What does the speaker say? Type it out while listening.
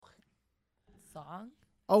song?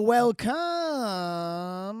 Welcome.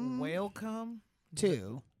 Welcome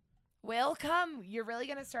to. Welcome. You're really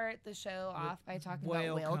going to start the show off by talking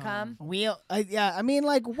about welcome? I mean,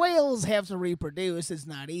 like, whales have to reproduce. It's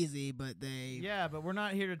not easy, but they... Yeah, but we're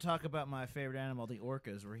not here to talk about my favorite animal, the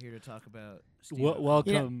orcas. We're here to talk about...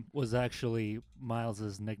 Welcome was actually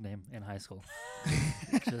Miles's nickname in high school.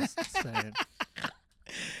 Just saying.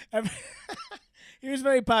 He was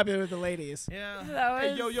very popular with the ladies. Yeah. That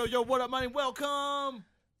Hey, was- yo, what up, man? Welcome!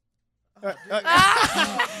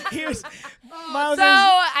 Here's So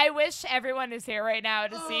I wish everyone is here right now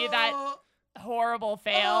to see that horrible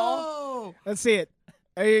fail. Oh! Let's see it.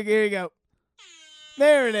 Here you go.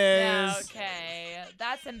 There it is. Yeah, okay.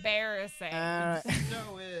 That's embarrassing.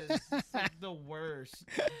 So is. It's like the worst.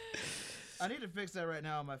 I need to fix that right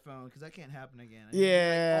now on my phone because that can't happen again. I need to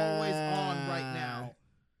be, like, always on right now.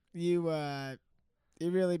 You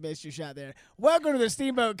really missed your shot there. Welcome to the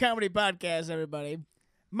Steamboat Comedy Podcast, everybody.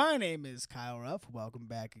 My name is Kyle Ruff. Welcome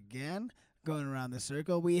back again. Going around the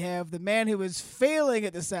circle, we have the man who is failing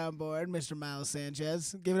at the soundboard, Mr. Miles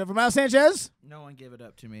Sanchez. Give it up for Miles Sanchez. No one give it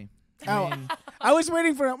up to me. Oh, I was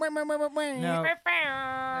waiting for a... No,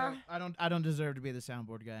 I don't deserve to be the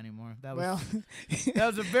soundboard guy anymore. That was Well, that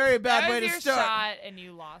was a very bad That way was to your start. shot and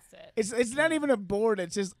you lost it. it's not even a board.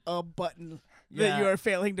 It's just a button that Yeah. you are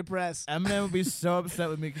failing to press. Eminem would be so upset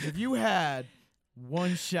with me because if you had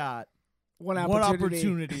one shot, One one opportunity.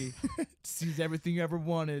 opportunity, seize everything you ever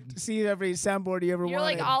wanted. See every soundboard you ever You're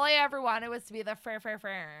wanted. like, all I ever wanted was to be the And person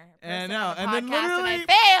on the and then podcast, and literally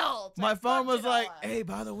I failed. My I phone fucked was it all like, up. hey,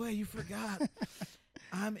 by the way, you forgot.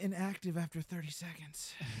 I'm inactive after 30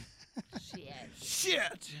 seconds.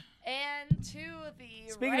 Shit. And to the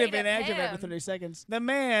Speaking right of inactive him, after 30 seconds, the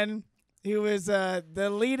man who was the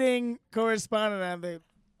leading correspondent on the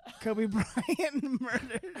Kobe Bryant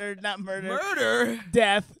Murder?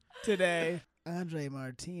 death today, Andrhey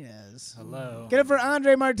Martinez. Hello. Get it for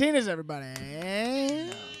Andrhey Martinez, everybody.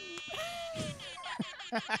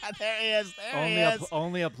 There he is. There he is.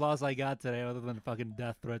 Only applause I got today, other than fucking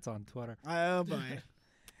death threats on Twitter. Oh, boy.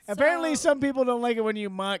 Apparently, some people don't like it when you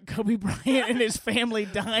mock Kobe Bryant and his family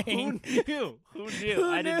dying. Who knew?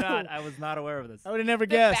 I did not. I was not aware of this. I would have never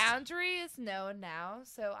the guessed. boundary is known now,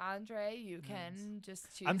 so Andrey, you can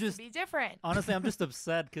just choose to be different. Honestly, I'm just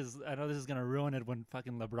upset because I know this is gonna ruin it when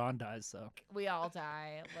fucking LeBron dies. So We all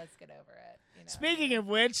die. Let's get over it. You know? Speaking of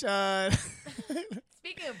which,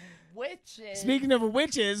 Speaking of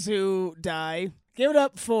witches who die, give it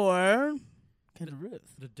up for Kendra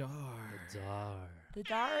Ruth. The Dar. the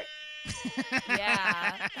dart.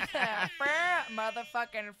 Yeah. Fur,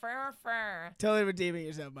 motherfucking fur. Totally redeeming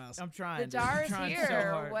yourself, Miles. I'm trying. The Dar is I'm trying here. So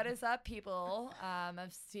hard. What is up, people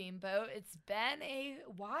of Steamboat? It's been a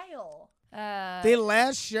while. The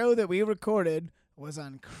last show that we recorded was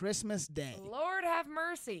on Christmas Day. Lord have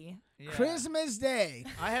mercy. Yeah. Christmas Day.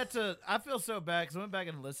 I feel so bad because I went back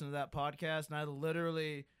and listened to that podcast,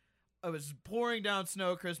 and I was pouring down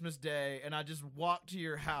snow Christmas Day, and I just walked to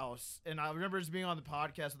your house, and I remember just being on the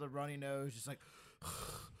podcast with a runny nose, just like,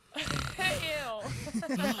 Ew.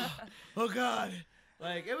 oh God.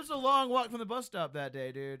 Like, it was a long walk from the bus stop that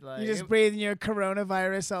day, dude. Like, You just breathing your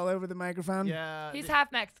coronavirus all over the microphone? Yeah. He's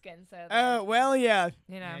half Mexican, so Oh, well, yeah.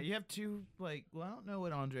 you know. Yeah, you have two, I don't know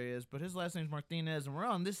what Andrey is, but his last name's Martinez, and we're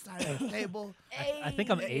on this side of the table. I think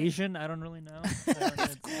I'm Asian. I don't really know.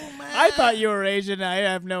 I thought you were Asian. I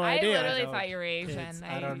have no I idea. literally thought you were Asian.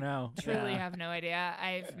 I don't know. Truly Yeah. have no idea.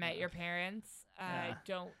 I've met your parents. I Yeah.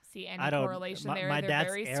 don't see any I don't. correlation there. My They're dad's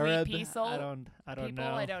very Arab. sweet people. I don't people.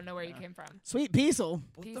 know. I don't know where you came from. Sweet Peasel.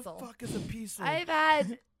 What Piesel. the fuck is a piesel? I've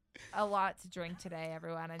had a lot to drink today,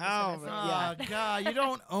 everyone. I just Oh, wanna say yeah. that. God, you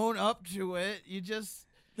don't own up to it. You just...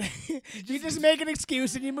 You just make an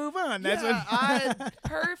excuse and you move on. That's Yeah, what.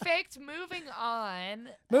 Perfect. Moving on.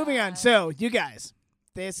 Moving on. So, you guys,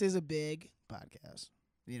 this is a big podcast.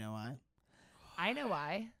 You know why? I know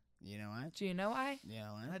why. You know why? Do you know why? You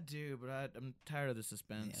know why? I do, but I'm tired of the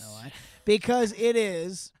suspense. You know why? Because it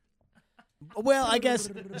is. Well, I guess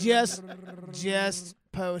just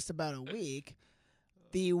post about a week.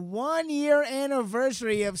 The 1 year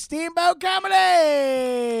anniversary of Steamboat Comedy.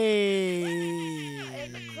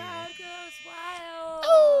 And the crowd goes wild.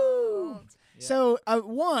 Ooh. Yeah. So,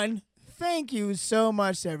 one, thank you so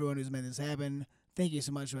much to everyone who's made this happen. Thank you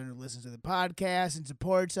so much to everyone who listens to the podcast and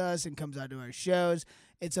supports us and comes out to our shows.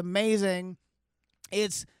 It's amazing.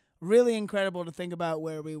 It's really incredible to think about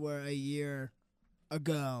where we were a year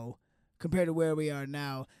ago compared to where we are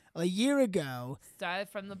now. A year ago, Started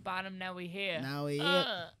from the bottom, now we here. now we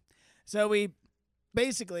So we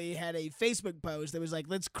basically had a Facebook post that was like,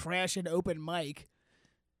 let's crash an open mic.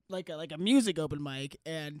 like a music open mic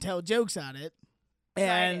and tell jokes on it,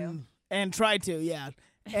 and try to, yeah.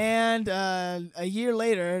 And a year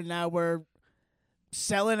later, now we're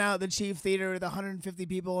selling out the Chief Theater with 150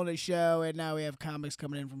 people in a show, and now we have comics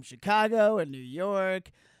coming in from Chicago and New York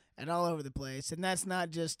and all over the place. And that's not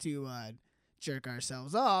just to jerk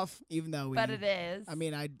ourselves off, even though But it is. I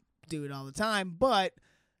mean, I do it all the time, but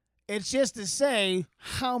it's just to say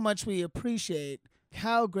how much we appreciate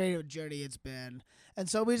how great of a journey it's been. And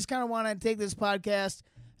so we just kind of want to take this podcast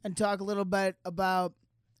and talk a little bit about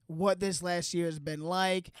what this last year has been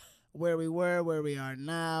like, where we were, where we are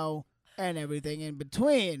now, and everything in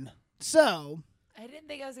between. So I didn't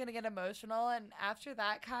think I was going to get emotional. And after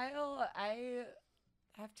that, Kyle, I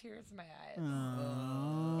have tears in my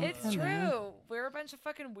eyes. It's true. We're a bunch of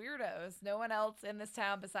fucking weirdos. No one else in this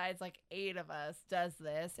town besides like 8 of us does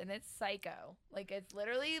this. And it's psycho. Like, it's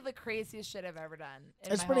literally the craziest shit I've ever done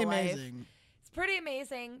in It's my pretty whole life. amazing. It's pretty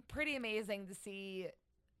amazing. Pretty amazing to see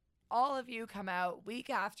all of you come out week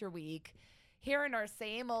after week, hearing our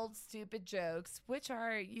same old stupid jokes, which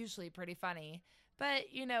are usually pretty funny.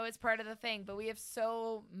 But, you know, it's part of the thing. But we have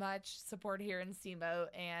so much support here in Steamboat,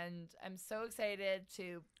 and I'm so excited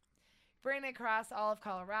to bring it across all of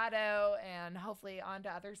Colorado and hopefully on to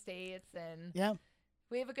other states. And Yeah.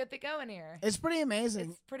 we have a good thing going here. It's pretty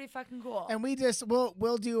amazing. It's pretty fucking cool. And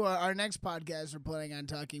we'll do our next podcast. We're planning on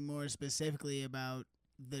talking more specifically about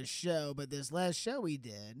the show. But this last show we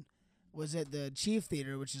did was at the Chief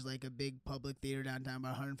Theater, which is like a big public theater downtown, about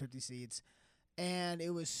 150 seats. And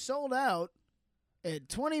it was sold out at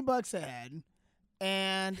 $20 a head.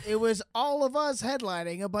 And it was all of us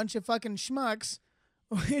headlining, a bunch of fucking schmucks.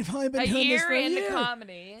 We'd probably been doing this for a into year.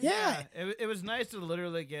 comedy. Yeah. It was nice to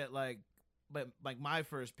literally get like my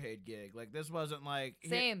first paid gig. Like, this wasn't like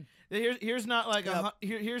Same. Here's not like Yep.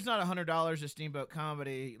 here's not $100 to Steamboat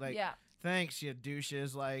Comedy. Like, Yeah. thanks, you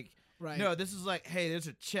douches. Like, Right. no, this is like, hey, there's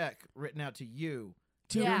a check written out to you.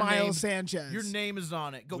 To Yeah. Miles Sanchez. Your name is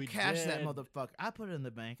on it. Go We cash that did. motherfucker. I put it in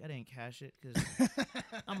the bank. I didn't cash it because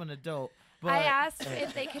I'm an adult. But I asked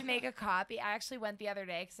if they could make a copy. I actually went the other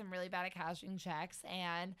day because I'm really bad at cashing checks.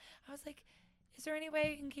 And I was like, is there any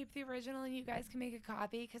way I can keep the original and you guys can make a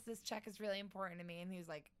copy? Because this check is really important to me. And he was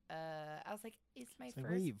like, I was like, it's my like, what are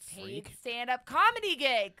first you, paid freak? stand-up comedy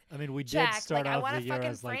gig. I mean, we did Jack, start like, I off wanna the year fucking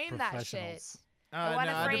as like frame that shit. professionals. I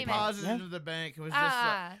wanna I frame it. deposited Yeah. into the bank. It was just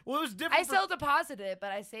well, it was different. I still deposited it,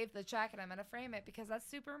 but I saved the check and I'm going to frame it because that's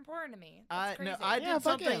super important to me. That's crazy. I Yeah, did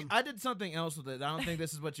fuck something. him. I did something else with it. I don't think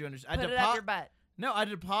this is what you understand. Put it up your butt. No, I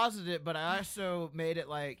deposited it, but I also made it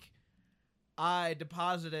like I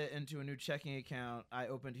deposited it into a new checking account I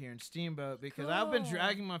opened here in Steamboat because I've been Cool.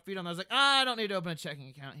 dragging my feet on that. I was like, I don't need to open a checking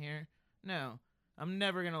account here. No, I'm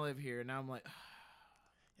never gonna live here. Now I'm like,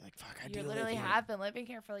 You're like, fuck, I You do literally live here. have been living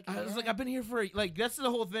here for like a I year. was like, I've been here for like that's the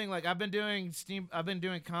whole thing. Like I've been doing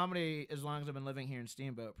comedy as long as I've been living here in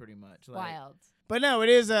Steamboat, pretty much. Like, Wild. But no, it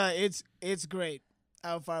is it's great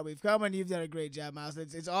how far we've come, and you've done a great job, Miles.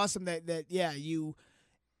 It's awesome that yeah, you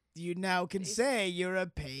now can say you're a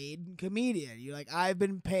paid comedian. You're like, I've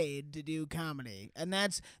been paid to do comedy, and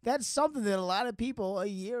that's something that a lot of people a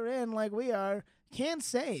year in, like we are, can't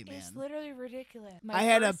say, man. It's literally ridiculous. I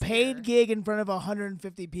had a paid gig in front of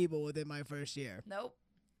 150 people within my first year. Nope.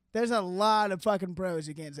 There's a lot of fucking pros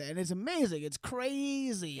you can't say, and it's amazing. It's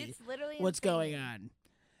crazy. It's literally what's insane. going on.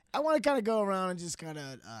 I want to kind of go around and just kind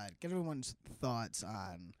of get everyone's thoughts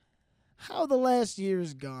on how the last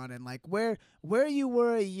year's gone and like where you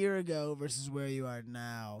were a year ago versus where you are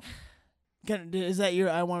now. Is that your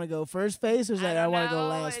I want to go first face or is that I want to go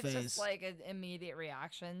last it's face? It's just like an immediate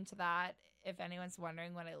reaction to that. If anyone's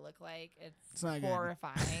wondering what I look like, It's not good.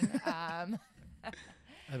 horrifying.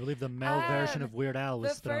 I believe the male version of Weird Al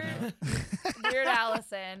was the thrown out. Weird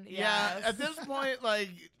Allison. Yeah, Yes. at this point, like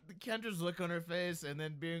Kendra's look on her face, and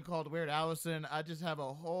then being called Weird Allison, I just have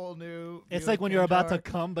a whole new. It's view like of when you're about to Kendra.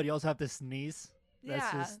 come, but you also have to sneeze.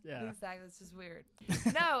 That's Yeah, just, yeah. exactly. It's just weird.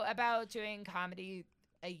 No, about doing comedy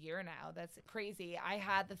a year now. That's crazy. I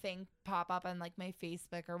had the thing pop up on like my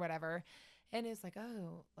Facebook or whatever, and it was like,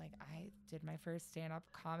 oh, like I did my first stand-up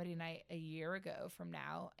comedy night a year ago from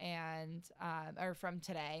now, and or from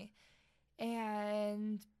today,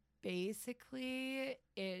 and basically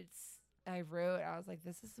I was like,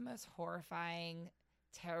 this is the most horrifying,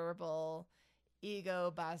 terrible,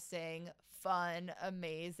 ego busting, fun,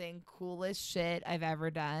 amazing, coolest shit I've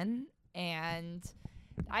ever done. And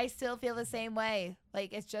I still feel the same way.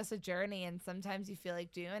 Like, it's just a journey, and sometimes you feel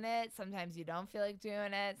like doing it, sometimes you don't feel like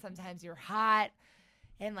doing it, sometimes you're hot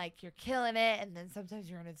and like you're killing it, and then sometimes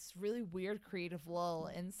you're in this really weird creative lull.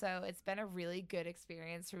 And so it's been a really good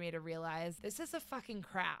experience for me to realize this is a fucking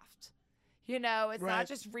craft. You know, it's Right. not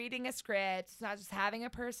just reading a script. It's not just having a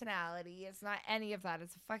personality. It's not any of that.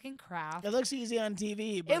 It's a fucking craft. It looks easy on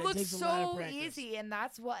TV, but it looks takes a lot of so practice. easy, and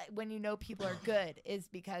that's what when you know people are good is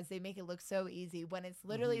because they make it look so easy when it's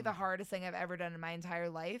literally the hardest thing I've ever done in my entire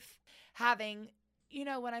life. Having, you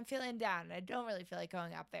know, when I'm feeling down, and I don't really feel like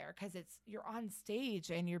going up there because you're on stage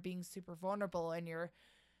and you're being super vulnerable and you're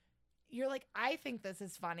like, I think this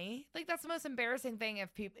is funny. Like that's the most embarrassing thing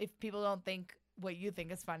if people don't think what you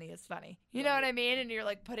think is funny is funny. You know what I mean? And you're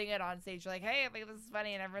like putting it on stage. You're like, hey, I think this is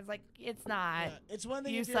funny. And everyone's like, it's not. Yeah, it's one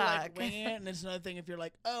thing You if you're like suck. winging it, and it's another thing if you're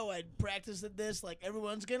like, oh, I practiced at this, like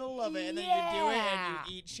everyone's gonna love it, and then you do it and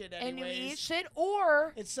you eat shit anyways. And you eat shit,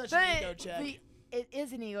 or It's such an ego check. It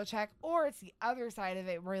is an ego check, or it's the other side of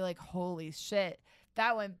it where you're like, holy shit,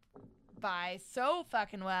 that went by so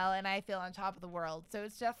fucking well, and I feel on top of the world. So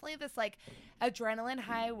it's definitely this like adrenaline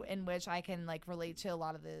high in which I can like relate to a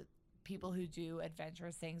lot of the people who do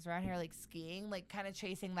adventurous things around here, like skiing, like kind of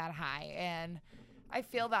chasing that high, and I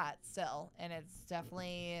feel that still, and it's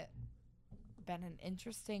definitely been an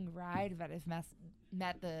interesting ride, but I've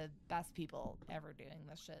met the best people ever doing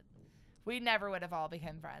this shit. We never would have all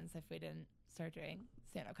become friends if we didn't start doing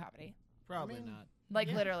stand-up comedy. Probably I mean, not. Like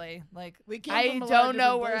Yeah. literally, like We came I from a lot of don't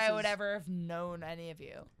know different where I would places. ever have known any of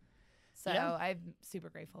you. So Yeah. I'm super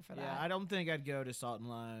grateful for Yeah, that. I don't think I'd go to Salt and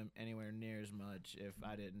Lime anywhere near as much if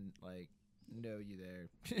I didn't like know you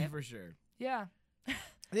there for sure. Yeah,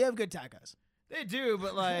 They have good tacos. They do,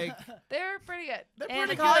 but like they're pretty good. They're and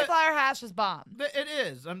pretty the good. cauliflower hash was bomb. it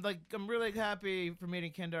is. I'm really happy for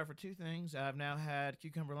meeting Kendra for two things. I've now had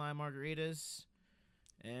cucumber lime margaritas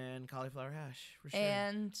and cauliflower hash for sure.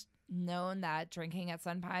 And known that drinking at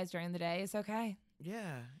Sun Pies during the day is okay.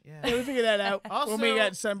 yeah. Yeah, we figured that out Also- when we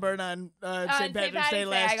got sunburned on On St. Patrick's Day I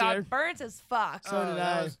last got year. burnt as fuck. So did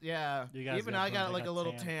that I. yeah. You guys Even got I got burned. I like a got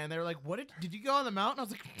little tan. tan. They were like, "What did you go on the mountain?" I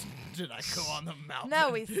was like, "Did I go on the mountain?"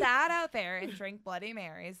 No, we sat out there and drank Bloody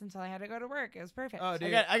Marys until I had to go to work. It was perfect. Oh,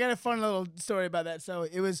 dude. I got a fun little story about that. So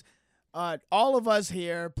it was all of us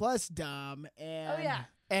here plus Dom and Oh, yeah.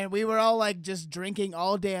 and we were all like just drinking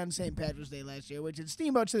all day on St. Patrick's Day last year, which in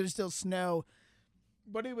Steamboat so there's still snow,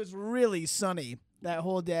 but it was really sunny that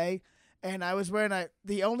whole day. And I was wearing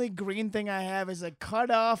the only green thing I have is a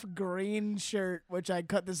cut off green shirt, which I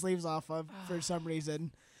cut the sleeves off of for some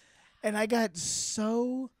reason. And I got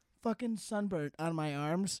so fucking sunburnt on my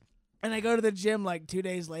arms. And I go to the gym like 2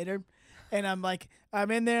 days later. And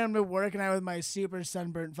I'm in there, I'm working out with my super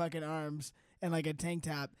sunburnt fucking arms and like a tank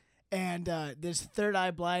top. And this Third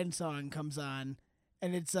Eye Blind song comes on.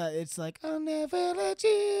 And it's like, I'll never let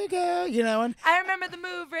you go. You know, and I remember the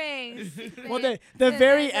move rings. well, the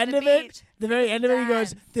very end of it, he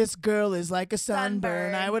goes, Dance. this girl is like a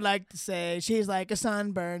sunburn. Sunburn. I would like to say she's like a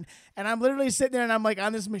sunburn. And I'm literally sitting there and I'm like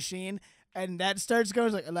on this machine. And that starts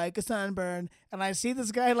going like a sunburn. And I see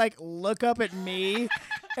this guy like look up at me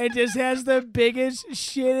and just has the biggest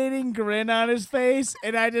shit-eating grin on his face.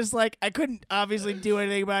 And I just like, I couldn't obviously do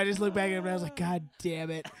anything, but I just looked back at him and I was like, God damn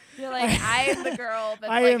it. You're like, I am the girl that's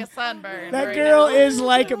I like am- a sunburn. That right girl now. is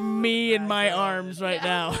like me in my arms right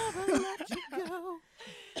Yeah. now.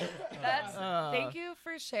 That's, thank you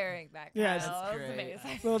for sharing that. Yes. Kyle. That's That was great.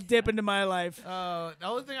 amazing. Little dip into my life. The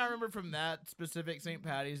only thing I remember from that specific St.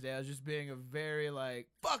 Patty's Day was just being a very like,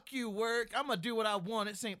 fuck you, work. I'm going to do what I want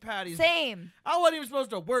at St. Patty's. Same. I wasn't even supposed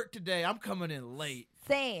to work today. I'm coming in late.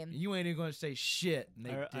 Same. You ain't even going to say shit. And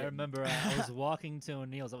they I didn't. remember I was walking to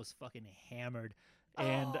O'Neill's. I was fucking hammered,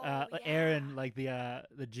 and Oh, yeah. Aaron, like the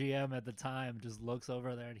GM at the time, just looks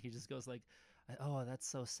over there and he just goes like, "Oh, that's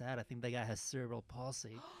so sad. I think that guy has cerebral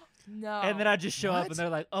palsy." No. And then I just show up What? and they're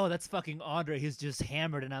like, "Oh, that's fucking Andrey. He's just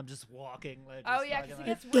hammered," and I'm just walking. Like, Oh, just yeah, fucking, because he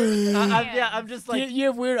like- gets weird with his I'm hands. just Do like, you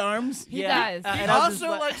have weird arms? He yeah. does. He and I'm just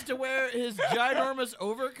also like- likes to wear his ginormous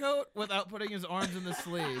overcoat without putting his arms in the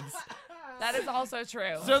sleeves. That is also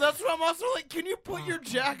true. So that's why I'm also like, can you put your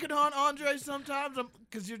jacket on, Andrey, sometimes?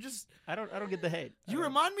 Because you're just, I don't get the hate. you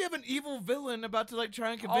remind me of an evil villain about to like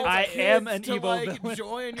try and convince I kids am an to evil like villain.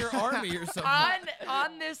 join your army or something.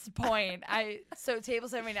 on this point, so table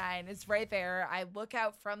 79 is right there. I look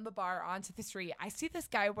out from the bar onto the street. I see this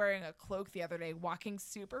guy wearing a cloak the other day, walking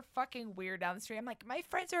super fucking weird down the street. I'm like, my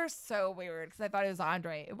friends are so weird because I thought it was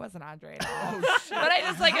Andrey. It wasn't Andrey at all. But I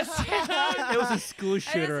just like assumed. It was a school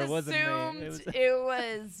shooter. I It just wasn't me. assumed It was, it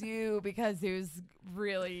was you because it was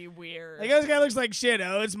really weird. Like, this guy looks like shit.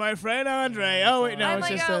 Oh, it's my friend Andre. Oh, wait, no, I'm it's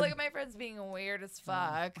like, just oh, a... look at my friends being weird as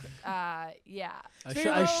fuck. Yeah.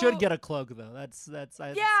 I should get a cloak though. That's Yeah,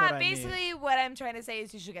 what I need. basically what I'm trying to say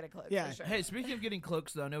is you should get a cloak. Yeah. For sure. Hey, speaking of getting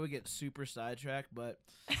cloaks, though, I know we get super sidetracked, but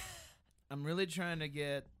I'm really trying to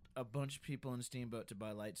get a bunch of people in Steamboat to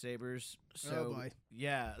buy lightsabers. So Oh, boy.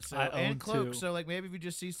 yeah, so I own and cloaks. 2. So like maybe if you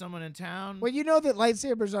just see someone in town. Well, you know that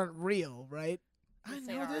lightsabers aren't real, right? I Yes,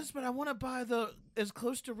 they know are. this, but I want to buy the as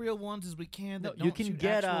close to real ones as we can. That No, don't you can shoot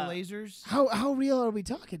get, actual lasers. How real are we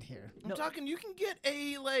talking here? I'm talking. You can get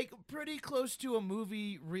a like pretty close to a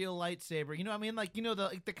movie real lightsaber. You know what I mean? Like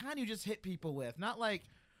the kind you just hit people with. Not like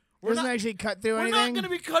Doesn't actually cut through we're anything. not going to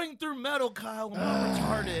be cutting through metal, Kyle. We're not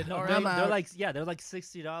retarded. No, All they're, right. I'm they're out. like they're like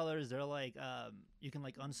 $60. They're like you can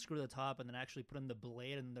like unscrew the top and then actually put in the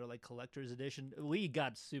blade, and they're like collector's edition. We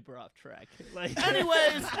got super off track. Like,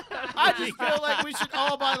 Anyways, I just feel like we should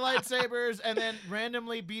all buy lightsabers and then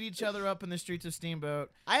randomly beat each other up in the streets of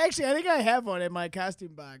Steamboat. I think I have one in my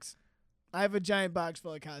costume box. I have a giant box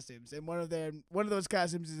full of costumes, and one of those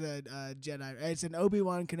costumes is a Jedi. It's an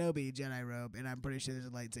Obi-Wan Kenobi Jedi robe, and I'm pretty sure there's a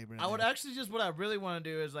lightsaber. I would there. actually just what I really want to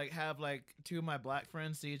do is like have like 2 of my black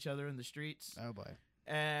friends see each other in the streets Oh boy.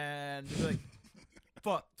 and be like,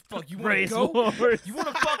 fuck, you want to Race go? wars.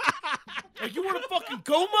 You want to fucking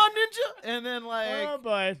go, my ninja? And then like, Oh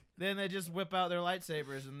boy. then they just whip out their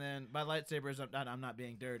lightsabers, and then by lightsabers, I'm not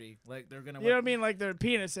being dirty. Like they're gonna. You know what I mean? Like their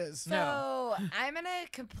penises. So I'm gonna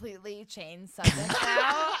completely change subject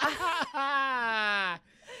now.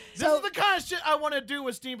 This is the kind of shit I want to do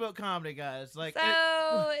with Steamboat Comedy, guys. Like,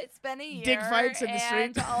 So it's been a year. Dick fights in the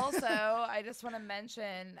street. And also, I just want to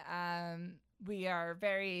mention we are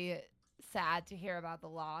very sad to hear about the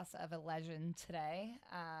loss of a legend today.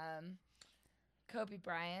 Kobe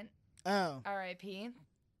Bryant, Oh. R.I.P.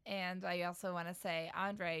 And I also want to say,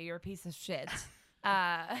 Andrhey, you're a piece of shit.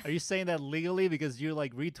 Are you saying that legally because you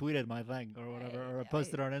like retweeted my thing or whatever, or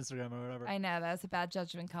posted on Instagram or whatever? I know that was a bad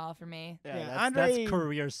judgment call for me. Yeah, that's Andrhey-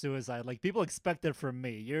 career suicide. Like people expect it from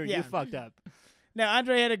me. You Yeah. fucked up. Now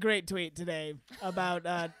Andrhey had a great tweet today about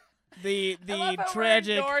the I love how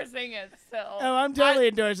tragic. we're endorsing it still. Oh, I'm totally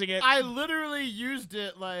endorsing it. I literally used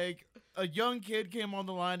it like a young kid came on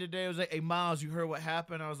the line today. It was like, "Hey Miles, you heard what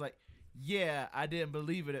happened?" I was like, "Yeah, I didn't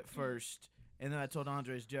believe it at first." And then I told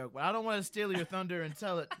Andre's joke, but I don't want to steal your thunder and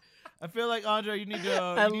tell it. I feel like Andre, you need to.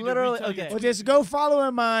 I you need literally- to retell your okay. Well, just go follow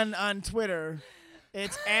him on Twitter.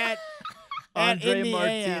 It's at Andre in the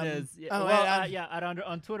Martinez. AM. Yeah, Oh, well, at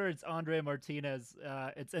on Twitter it's Andre Martinez.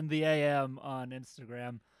 It's in the AM on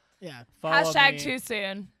Instagram. yeah. Follow Hashtag me. too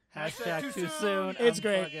soon. Hashtag too soon. It's I'm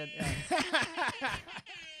great. fucking- yeah.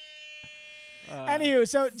 Anywho,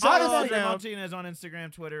 so Follow on Andre that note, Martinez on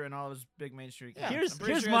Instagram, Twitter, and all of his big Main Street accounts. Here's- I'm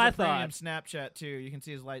pretty here's sure he my has a premium thought. Snapchat too. You can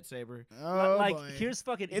see his lightsaber. oh like boy. here's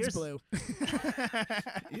fucking it's here's, blue.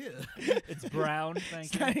 Yeah. It's brown.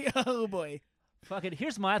 Thank you. Oh boy. Fucking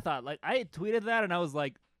here's my thought. Like I tweeted that and I was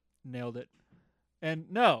like, nailed it. And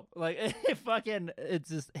no, like it's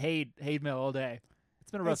just hate mail all day.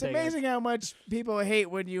 It's been a rough It's day. guys. amazing how much people hate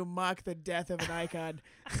when you mock the death of an icon.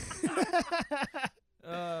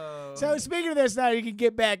 Oh. So speaking of this, now you can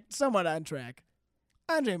get back somewhat on track.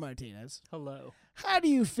 Andre Martinez, Hello. how do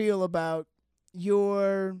you feel about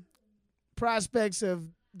your prospects of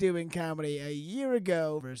doing comedy a year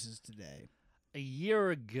ago versus today? A year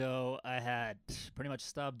ago, I had pretty much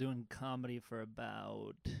stopped doing comedy for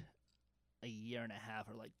about a year and a half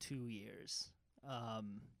or like 2 years.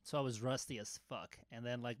 So I was rusty as fuck. And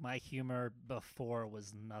then like my humor before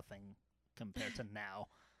was nothing compared to now.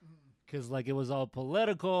 Because like it was all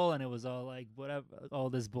political and it was all like whatever, all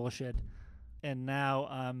this bullshit. And now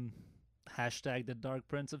I'm hashtag the Dark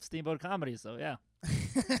Prince of Steamboat Comedy. So yeah,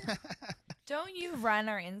 Don't you run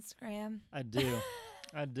our Instagram? I do.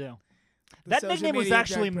 I do. The That social nickname was media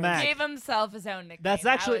actually Dark Prince. Mac. Gave himself his own nickname. That's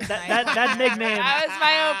actually was that, my- that nickname. That was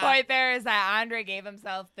my whole point. There is that Andre gave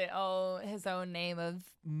himself his own name of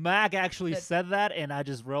Mac actually Good. said that, and I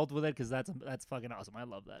just rolled with it because that's fucking awesome. I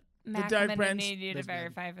love that. Mac. Dark I'm gonna Prince. need you to That's good.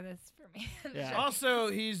 verify for this for me. Yeah. Sure. Also,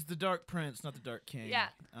 he's the Dark Prince, not the Dark King. Yeah.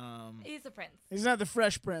 Um, He's a prince. He's not the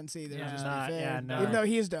Fresh Prince either. Yeah. just to be Not- fair. yeah, no. Even though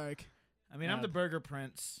he is dark. I mean, I'm Yeah. the Burger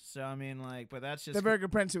Prince, so I mean, like, but that's just The Burger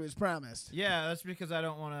Prince who was promised. Yeah, that's because I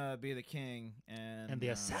don't want to be the king and And the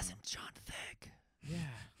assassin John Thick. Yeah,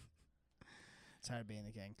 It's hard being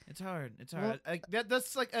the king. it's hard. It's Well- hard.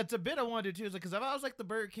 That's like it's a bit I want to do too. Is like because if I was like the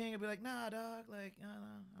Burger King, I'd be like, nah, dog. Like, no,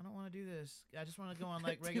 I don't want to do this. I just want to go on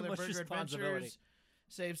like Too regular much burger responsibility. adventures,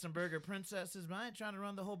 save some burger princesses. But I ain't trying to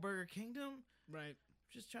run the whole Burger Kingdom. Right.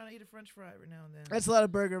 Just trying to eat a French fry every now and then. That's a lot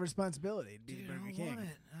of burger responsibility to be Dude, the I Burger don't King. want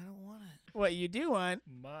it. I don't want it. What you do want,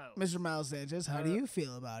 Miles. Mr. Miles Sanchez, how do Uh, you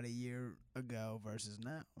feel about a year ago versus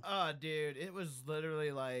now? Oh, dude, it was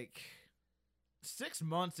literally like 6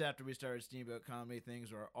 months after we started Steamboat Comedy,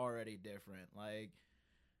 things were already different. Like,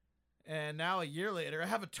 and now a year later, I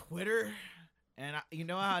have a Twitter. And you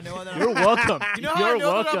know how I know that You're welcome. You know how You're I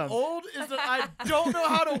know that I'm welcome. old is that I don't know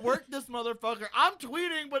how to work this motherfucker. I'm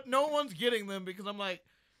tweeting, but no one's getting them because I'm like,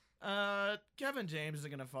 Kevin James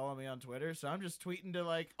isn't gonna follow me on Twitter, so I'm just tweeting to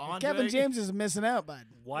like Andrhey. Kevin James is missing out, bud.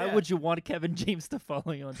 Why Yeah. would you want Kevin James to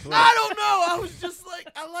follow you on Twitter? I don't know. I was just like,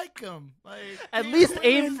 I like him. Like, At he's least really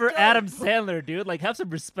aim for dope. Adam Sandler, dude. Like, have some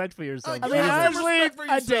respect for yourself. I I mean, Yeah, have some honestly, respect for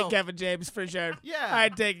I'd take yourself. Kevin James for sure. Yeah,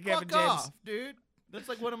 I'd take Kevin Fuck James. off, dude. That's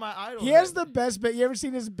like one of my idols. He has the best bit. You ever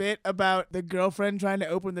seen his bit about the girlfriend trying to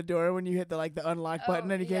open the door when you hit the unlock button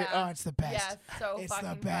and you get it? yeah. Oh, it's the best. Yes, so It's fucking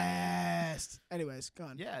the funny. best. Anyways, go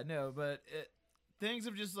on. Yeah, no, but things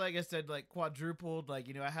have just, like I said, like quadrupled. Like,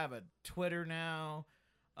 I have a Twitter now.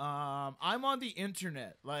 I'm on the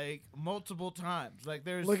internet like multiple times. Like,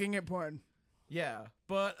 there's Looking at porn. yeah,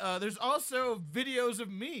 but there's also videos of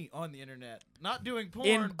me on the internet, not doing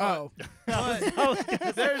porn. but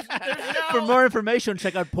there's now, For more information,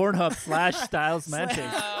 check out Pornhub/Styles Manchas.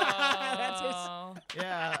 Oh.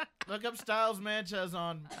 yeah, look up Styles Manchas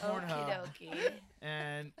on Pornhub, Okie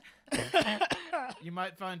and you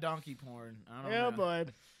might find donkey porn. I don't Oh know. boy.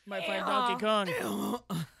 Might find Ew. Donkey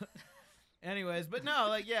Kong. Anyways, but no,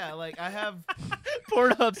 like yeah, like I have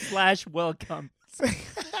Pornhub/welcome.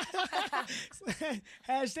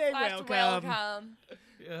 Hashtag dokie. welcome.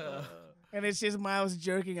 yeah. And it's just Miles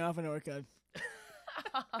jerking off an orca.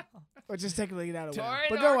 Which is technically not a whale. Torn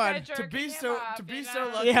But go orca on. To be jerking so- him off, to be you so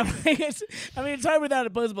know? lucky- Yeah, it's hard without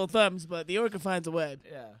opposable thumbs, but the orca finds a way.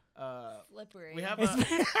 Yeah. Slippery. We have It's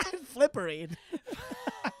flippery.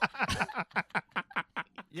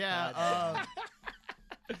 yeah.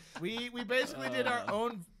 We basically did our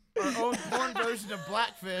own porn version of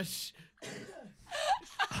Blackfish.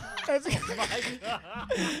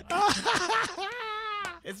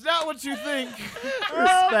 It's not what you think.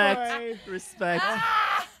 Respect. Respect.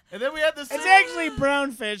 And then we had the It's actually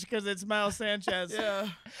brownfish because it's Miles Sanchez. yeah.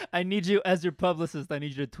 I need you, as your publicist, I need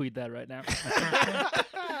you to tweet that right now.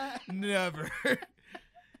 Never.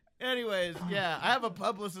 Anyways, yeah, I have a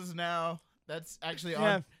publicist now. That's actually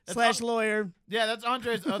Yeah. that's Lawyer. yeah, that's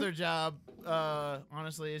Andre's other job.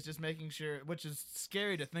 Honestly, is just making sure, which is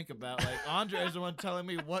scary to think about. Like Andre is the one telling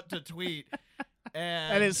me what to tweet,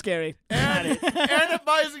 and That is scary. and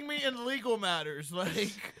advising me in legal matters.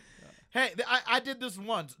 Like, hey, I did this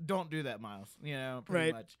once. Don't do that, Miles. Pretty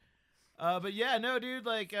Right. much. But yeah, no, dude.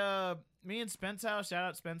 Like, me and Spence House. Shout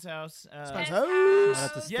out Spence House. Spence Shout out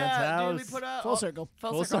to Spence Yeah, dude, we House. put out Full circle.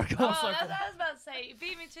 Full circle. Oh, that's what I was about to say. You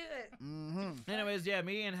beat me to it. Mm-hmm. Anyways, yeah,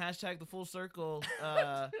 me and hashtag the full circle.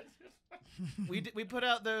 We put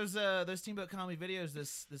out those Steamboat Comedy videos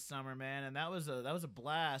this summer, man, and that was a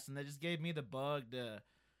blast. And they just gave me the bug to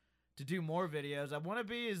do more videos. I want to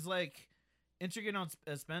be as like intricate on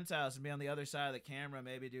Spence House and be on the other side of the camera,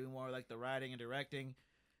 maybe doing more like the writing and directing,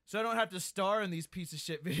 so I don't have to star in these piece of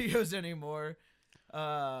shit videos anymore.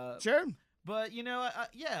 Sure. But yeah,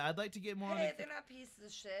 I'd like to get more. Hey, they're not pieces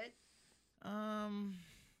of shit.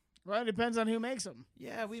 Well, it depends on who makes them.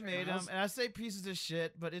 Yeah, we Sure. made them, and I say pieces of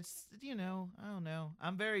shit, but it's I don't know.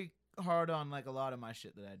 I'm very hard on like a lot of my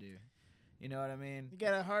shit that I do. You know what I mean? You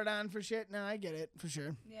got a hard on for shit? No, I get it for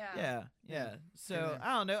sure. Yeah. Yeah. So Yeah.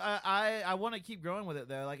 I don't know. I want to keep growing with it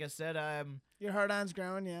though. Like I said, Your hard on's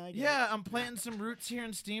growing, yeah. I get yeah, I'm planting some roots here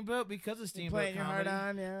in Steamboat because of it. Steamboat Planting your hard Comedy.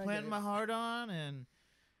 on, yeah. I Planting get my it. heart on and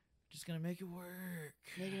just gonna make it work.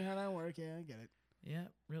 Making your hard on work, yeah, I get it. Yeah,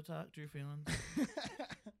 real talk, true feelings.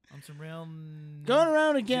 On some real Going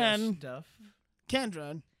around just again, stuff.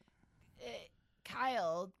 Kendra.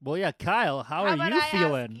 Kyle, Well, yeah, Kyle, how are about you I ask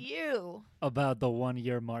feeling you? about the 1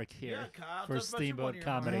 year mark here Yeah, Kyle, for tell us about your Steamboat one-year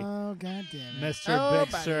Comedy? Oh, god damn it. Mr. Oh,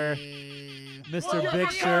 Big Sir. buddy. Mr. Well, Big yeah,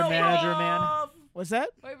 Sir, yeah, manager man. yeah. What's that?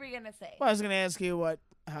 What were you gonna say? Well, I was going to ask you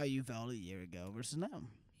how you felt a year ago versus now.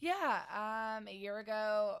 Yeah, a year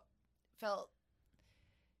ago felt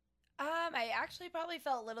I actually probably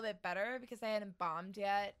felt a little bit better because I hadn't bombed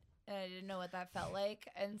yet and I didn't know what that felt like.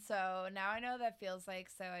 And so now I know what that feels like,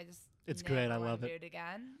 so I just It's never great, I wanna love do it. it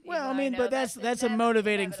again. Well, even I though mean, know but that's a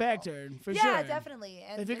motivating inevitable. factor for Yeah, sure. definitely.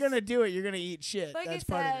 And If you're just- gonna do it, you're gonna eat shit. like That's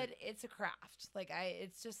I part of said, it. it's a craft.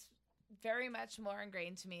 It's just very much more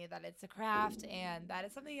ingrained to me that it's a craft and that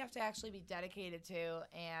it's something you have to actually be dedicated to.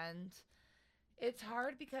 And it's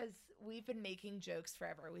hard because we've been making jokes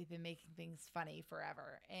forever. We've been making things funny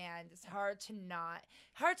forever. And it's hard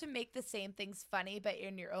to make the same things funny, but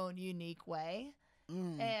in your own unique way.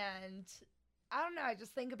 Mm. And I don't know, I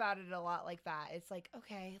just think about it a lot like that. It's like,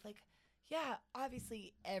 okay, like, yeah,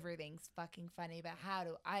 obviously everything's fucking funny, but how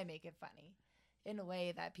do I make it funny in a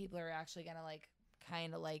way that people are actually gonna like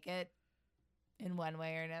kind of like it in one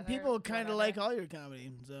way or another? People kind of whatever. like all your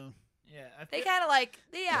comedy, so Yeah, They kind of like,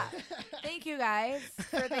 yeah. Thank you guys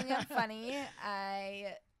for thinking I'm funny.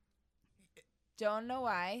 I don't know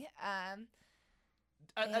why.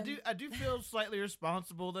 I do feel slightly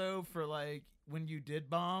responsible though for like when you did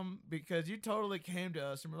bomb, because you totally came to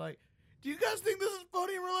us and were like, "Do you guys think this is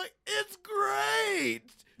funny?" And we're like, "It's great."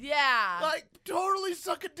 Yeah. Like, totally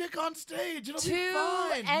suck a dick on stage. It'll be To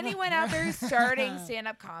fine. anyone out there who's starting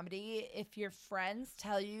stand-up comedy, if your friends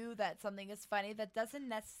tell you that something is funny, that doesn't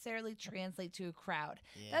necessarily translate to a crowd.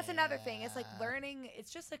 That's another thing. It's like learning.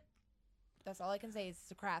 It's just like, that's all I can say. It's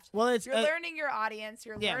a craft. Well, it's You're learning your audience.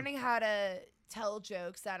 You're yeah. learning how to tell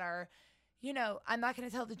jokes that are, you know, I'm not going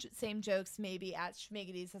to tell the same jokes maybe at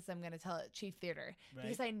Schmiggity's as I'm going to tell at Chief Theater,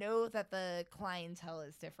 because I know that the clientele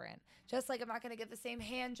is different. Just like I'm not going to give the same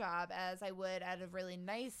hand job as I would at a really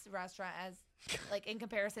nice restaurant as, like, in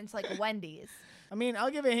comparison to, like, a Wendy's. I mean, I'll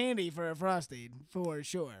give a handy for a Frosty, for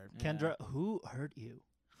sure. Kendra, who hurt you?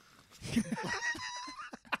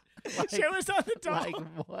 Show us on the dog.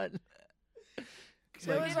 Like what?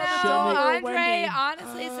 Show You us know, on the dog or Andrhey, Wendy.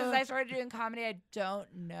 honestly, since I started doing comedy, I don't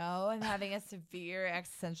know. I'm having a severe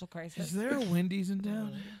existential crisis. Is there a Wendy's in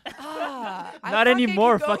town? I Not fucking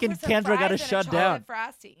anymore. could go Fucking for some Kendra gotta fries and a shut chocolate down.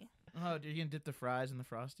 Frosty. Oh, you can dip the fries in the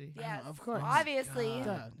Frosty? Yes, of course. Obviously.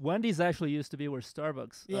 God. Wendy's actually used to be where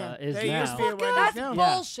Starbucks Yeah, is they now. used to be at Wendy's That's now.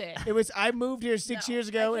 Yeah. bullshit. It was. I moved here 6 No, years I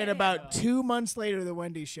ago, can't and about handle 2 months later, the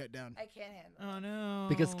Wendy's shut down. I can't handle it. Oh, no.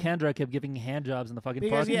 Because Kendra kept giving hand jobs in the fucking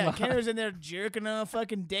Because parking yeah, lot. Ken was in there jerking off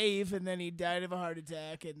fucking Dave, and then he died of a heart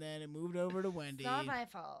attack, and then it moved over to Wendy. It's not my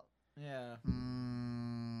fault. Yeah. Mm.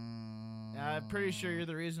 I'm pretty sure you're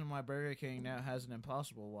the reason why Burger King now has an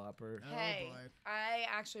Impossible Whopper. Oh, Hey, boy. I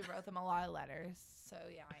actually wrote them a lot of letters, so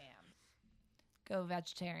yeah, I am. Go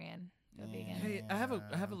vegetarian. Go vegan. Hey, I have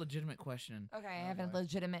a legitimate question. Okay, I have a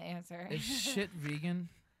legitimate answer. Is shit vegan?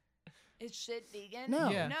 Is shit vegan? No.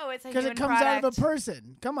 Yeah. No, it's a Because human it comes product. out of a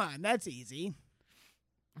person. Come on, that's easy.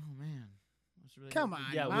 Oh man. That's really Come good. on.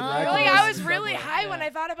 Yeah, with Miles. Really, lactose I was and really stuff like high that. when I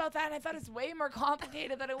thought about that, and I thought it's way more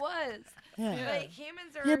complicated than it was. Yeah. Like,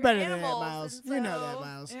 humans are You're better than that, animals, Miles. and You know that, so,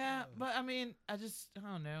 Miles. Yeah, but I mean, I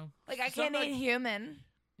don't know. Like, I can't eat human.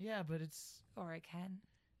 Yeah, but it's. Or I can.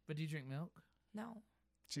 But do you drink milk? No.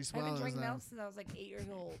 She I swallows haven't drank them. milk since I was like 8 years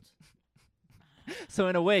old. So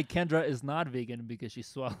in a way, Kendra is not vegan because she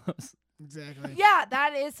swallows. Exactly. Yeah,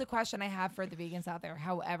 that is the question I have for the vegans out there.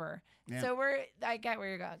 However, Yeah. so I get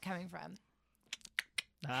where you're coming from.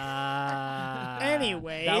 Ah.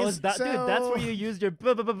 Anyways, that was that, dude. That's where so- you used your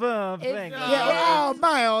thing. Yeah, oh,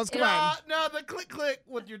 Miles, come on. No, the click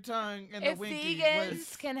with your tongue and If the winky vegans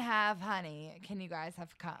was. can have honey, can you guys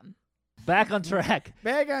have cum? Back on track.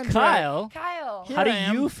 Back on track. Kyle, Kyle. Here how do I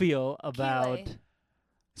am. you feel about? Keeley.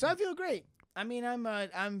 So I feel great. I mean,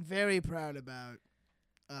 I'm very proud about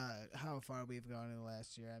how far we've gone in the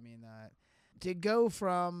last year. I mean, to go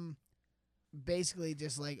from basically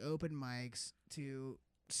just like open mics to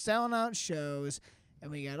selling out shows, and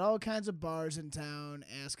we got all kinds of bars in town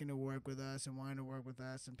asking to work with us and wanting to work with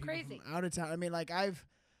us, and people Crazy. from out of town. I mean, like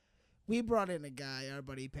we brought in a guy, our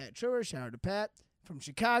buddy Pat Trower, shout out to Pat from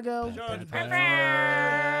Chicago. Shout out to Pat.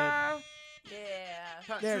 Pat. Yeah.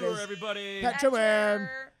 Pat There it Tour, is. everybody. Pat Trower.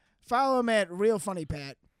 Follow him at Real Funny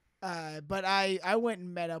Pat. But I went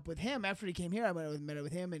and met up with him after he came here. I met up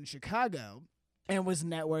with him in Chicago and was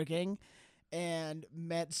networking and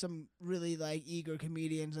met some really like eager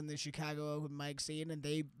comedians in the Chicago open mic scene, and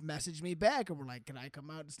they messaged me back and were like, "Can I come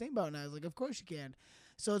out to Steamboat?" And I was like, "Of course you can."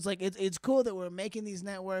 So it's like it's cool that we're making these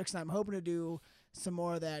networks, and I'm hoping to do some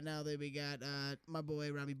more of that now that we got my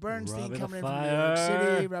boy Robbie Bernstein Robbie the coming in from New York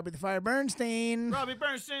Fire. City. Robbie the Fire Bernstein. Robbie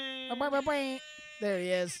Bernstein. There he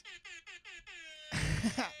is.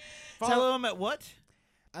 Follow him at what?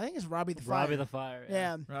 I think it's Robbie the Fire. Robbie the Fire.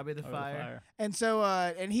 Yeah. Robbie the Robbie Fire. And so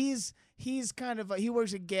and he's kind of he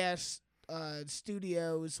works at Gas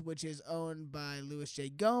Studios, which is owned by Louis J.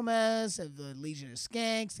 Gomez of the Legion of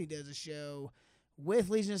Skanks. He does a show with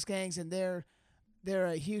Legion of Skanks, and they're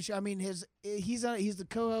a huge. I mean, he's the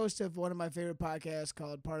co-host of one of my favorite podcasts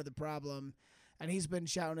called Part of the Problem, and he's been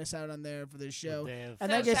shouting us out on there for this show. Dave. And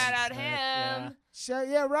So that gets- shout out Yeah. him. So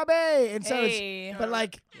yeah, Robbie, and so it's. Hey. But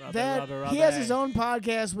like Robbie, he has his Robbie. own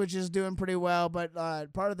podcast, which is doing pretty well. But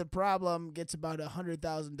Part of the Problem gets about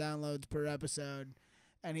 100,000 downloads per episode,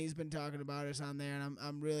 and he's been talking about us on there. And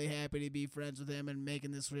I'm really happy to be friends with him and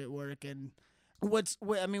making this shit work. And what's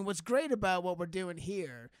great about what we're doing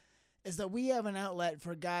here is that we have an outlet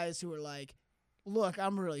for guys who are like, look,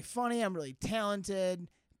 I'm really funny, I'm really talented,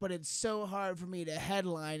 but it's so hard for me to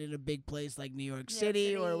headline in a big place like New York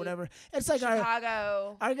City or whatever. It's like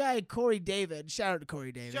Chicago. our guy Corey David. Shout out to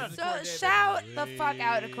Corey David. Shout the fuck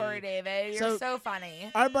out to Corey David. You're so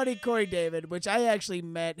funny. Our buddy Corey David, which I actually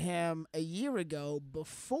met him a year ago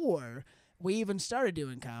before we even started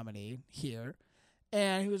doing comedy here.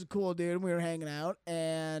 And he was a cool dude, and we were hanging out.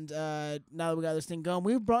 And now that we got this thing going,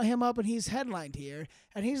 we brought him up, and he's headlined here.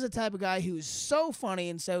 And he's the type of guy who's so funny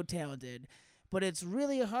and so talented, but it's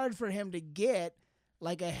really hard for him to get,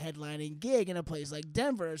 like, a headlining gig in a place like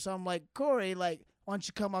Denver. So I'm like, Corey, like, why don't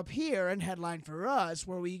you come up here and headline for us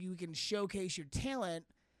where you can showcase your talent,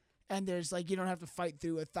 and there's, like, you don't have to fight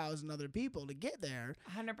through 1,000 other people to get there.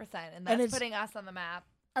 100%. And that's putting us on the map.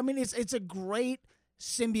 I mean, it's a great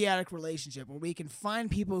symbiotic relationship where we can find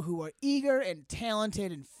people who are eager and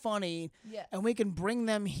talented and funny, and we can bring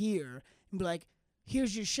them here and be like,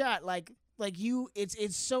 here's your shot. Like you,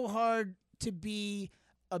 it's so hard to be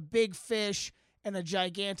a big fish in a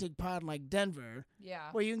gigantic pond like Denver,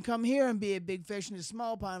 where you can come here and be a big fish in a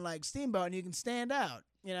small pond like Steamboat, and you can stand out,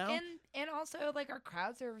 you know? And also, like, our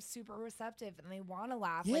crowds are super receptive, and they want to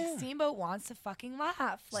laugh. Like, Steamboat wants to fucking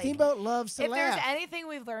laugh. Like, Steamboat loves to laugh. If there's anything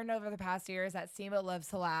we've learned over the past year is that Steamboat loves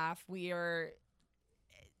to laugh. The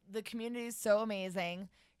community is so amazing.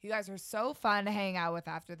 You guys are so fun to hang out with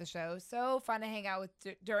after the show, so fun to hang out with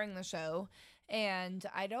during the show. And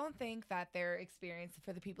I don't think that their experience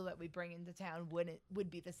for the people that we bring into town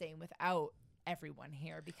would be the same without everyone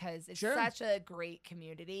here, because it's such a great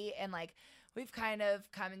community. And, like, we've kind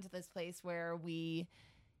of come into this place where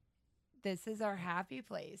this is our happy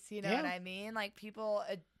place. You know what I mean? Like, people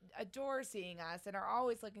adore seeing us and are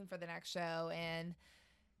always looking for the next show. And,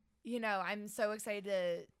 you know, I'm so excited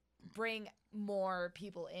to bring more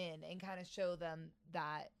people in and kind of show them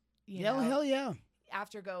that, you know, hell yeah.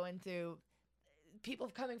 After going through people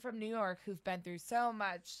coming from New York who've been through so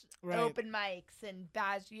much open mics and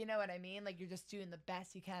badge, you know what I mean? Like, you're just doing the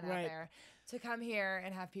best you can out there to come here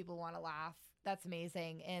and have people want to laugh. That's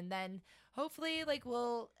amazing. And then hopefully, like,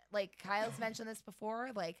 Kyle's mentioned this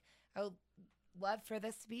before, like, I would love for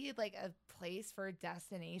this to be like a place for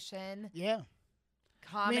destination.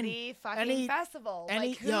 Comedy festival.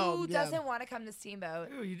 Like, who doesn't want to come to Steamboat?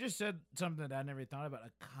 Ooh, you just said something that I never thought about. A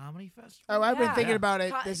comedy festival? Oh, I've been thinking about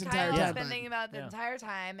it this entire time. Kyle's been thinking about it the entire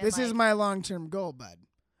time. And this is my long-term goal, bud.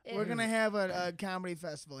 We're going to have a comedy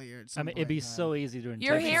festival here at some point. It'd be so easy to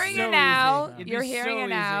You're hearing it now. You're hearing it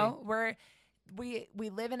now. We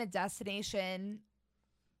live in a destination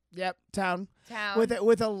town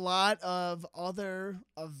with a lot of other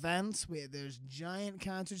events. There's giant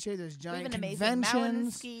concerts here. There's giant conventions. We have an amazing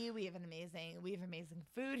mountain ski. We have amazing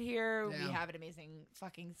food here. We have an amazing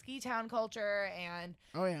fucking ski town culture. And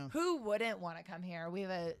who wouldn't want to come here? We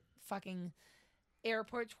have a fucking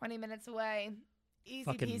airport 20 minutes away.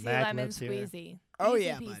 Easy peasy lemon squeezy. Easy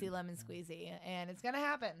peasy lemon squeezy, and it's gonna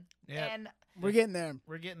happen. And we're getting there.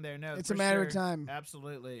 No, it's a matter of time.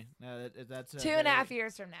 Absolutely. No, that's 2.5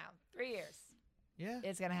 years from now. 3 years. Yeah,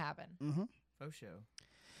 it's gonna happen. Faux show.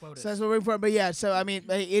 So that's what we're waiting for. But so I mean,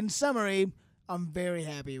 in summary, I'm very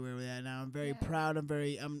happy where we're at now. I'm very proud.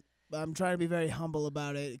 I'm trying to be very humble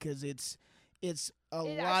about it because it's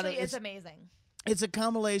amazing. It's a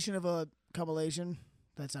compilation of a compilation.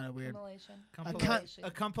 That sounded weird. A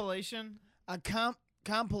compilation? A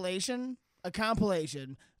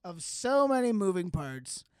compilation of so many moving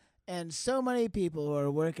parts and so many people who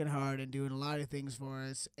are working hard and doing a lot of things for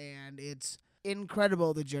us. And it's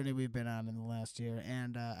incredible the journey we've been on in the last year.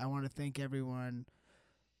 And I want to thank everyone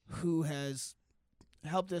who has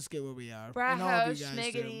helped us get where we are. Braho,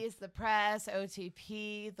 Schmiggity's, The Press,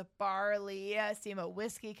 OTP, The Barley, Steamboat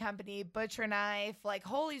Whiskey Company, Butcher Knife. Like,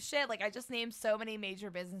 holy shit. Like, I just named so many major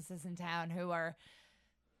businesses in town who are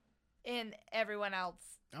in everyone else.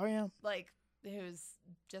 Oh, yeah. Like, who's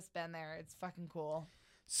just been there. It's fucking cool.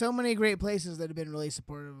 So many great places that have been really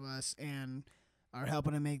supportive of us and are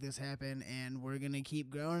helping to make this happen. And we're going to keep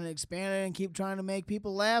growing and expanding and keep trying to make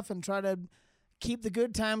people laugh and try to keep the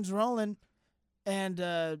good times rolling. And,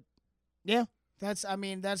 I don't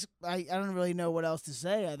really know what else to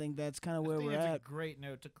say. I think that's kind of where we're at. A great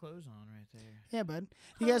note to close on right there. Yeah, bud.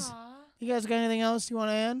 You guys got anything else you want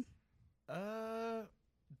to add?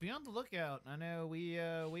 Be on the lookout. I know we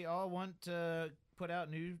all want to put out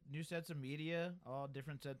new sets of media, all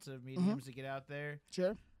different sets of mediums to get out there.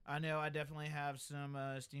 Sure. I know I definitely have some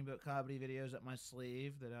Steamboat Comedy videos up my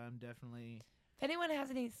sleeve that I'm definitely... If anyone has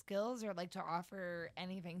any skills or would like to offer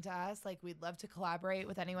anything to us, like, we'd love to collaborate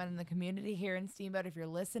with anyone in the community here in Steamboat if you're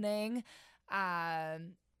listening.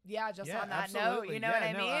 just Yeah, on that absolutely. note, you know Yeah, what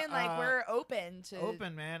I no, mean? Like we're open to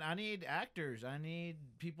Open, man. I need actors. I need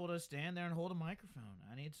people to stand there and hold a microphone.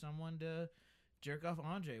 I need someone to jerk off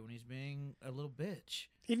Andrhey when he's being a little bitch.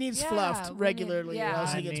 He needs Yeah, fluffed we need- regularly, or yeah.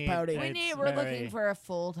 else he I gets need- pouty. It's we're very- looking for a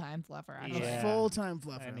full-time fluffer. Actually. Yeah. A full-time I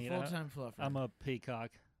fluffer. need- Full-time fluffer. I'm a peacock.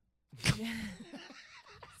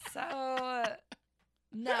 So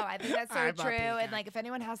no, I think that's so I'm a true. And peacock. like, if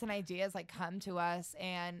anyone has any ideas, like, come to us.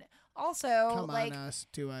 And also, Come like, on,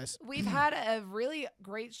 to us. we've had a really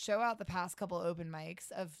great show out the past couple open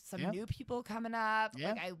mics of some Yeah. new people coming up.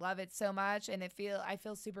 Yeah. Like, I love it so much, and I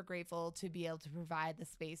feel super grateful to be able to provide the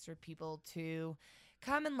space for people to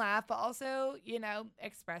come and laugh, but also,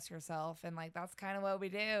 express yourself. And like, that's kind of what we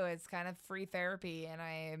do. It's kind of free therapy, and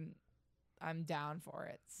I'm down for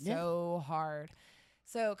it so hard.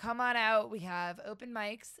 So come on out. We have open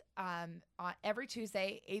mics on every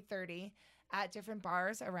Tuesday, 8:30 at different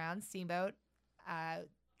bars around Steamboat.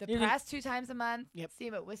 The Press 2 times a month. Yep.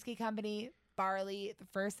 Steamboat Whiskey Company, Barley, the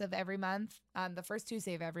first of every month, the first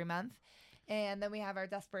Tuesday of every month. And then we have our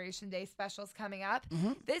Desperation Day specials coming up.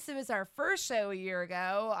 Mm-hmm. This was our first show a year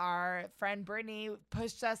ago. Our friend Brittany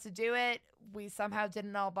pushed us to do it. We somehow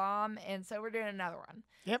didn't all bomb, and so we're doing another one.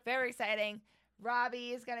 Yep. Very exciting. Robbie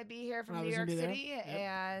is going to be here from Robbie's New York gonna be there. City, Yep.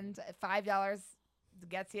 and $5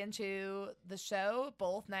 gets you into the show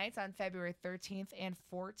both nights on February 13th and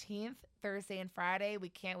 14th, Thursday and Friday. We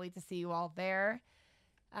can't wait to see you all there.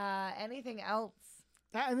 Anything else?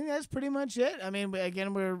 I think that's pretty much it. I mean,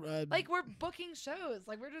 we're Like, we're booking shows.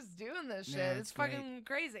 Like, we're just doing this shit. Yeah, it's it's great. fucking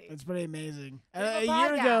crazy. it's pretty amazing. We have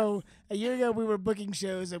A a year ago, we were booking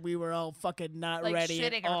shows and we were all fucking not Like, ready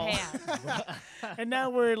shitting at our all. pants. And now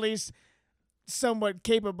we're at least somewhat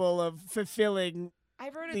capable of fulfilling. I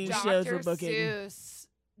wrote a These shows Dr. we're booking. Seuss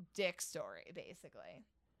dick story, basically.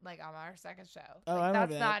 Like, on our second show. Oh, Like, I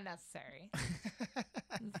that's remember not necessary.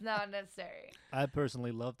 It's not necessary. I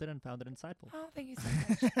personally loved it and found it insightful. Oh, thank you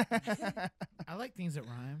so much. I like things that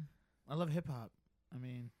rhyme. I love hip hop. I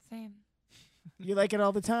mean, Same. You like it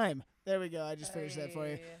all the time. There we go. I just finished that for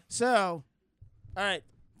you. Hey. So, all right.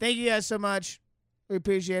 Thank you guys so much. We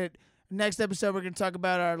appreciate it. Next episode, we're going to talk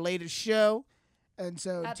about our latest show. And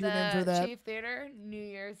so At tune the in for that. Chief Theater, New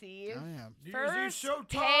Year's Eve. Oh, yeah. New Year's Eve First show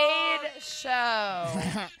paid time!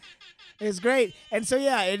 show. It's great. And so,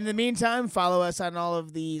 yeah, in the meantime, follow us on all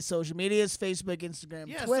of the social medias, Facebook, Instagram,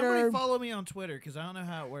 Yeah, Twitter. somebody follow me on Twitter because I don't know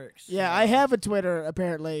how it works. Yeah, I have a Twitter,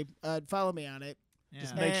 apparently. Follow me on it. Yeah.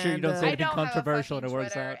 Just make sure you don't And, say I anything don't have a controversial and it fucking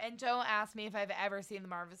works Twitter, out. and don't ask me if I've ever seen the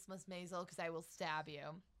Marvelous Miss Maisel because I will stab you.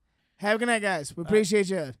 Have a good night, guys. We appreciate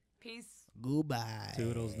you. Peace. Goodbye.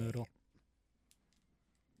 Toodles noodle.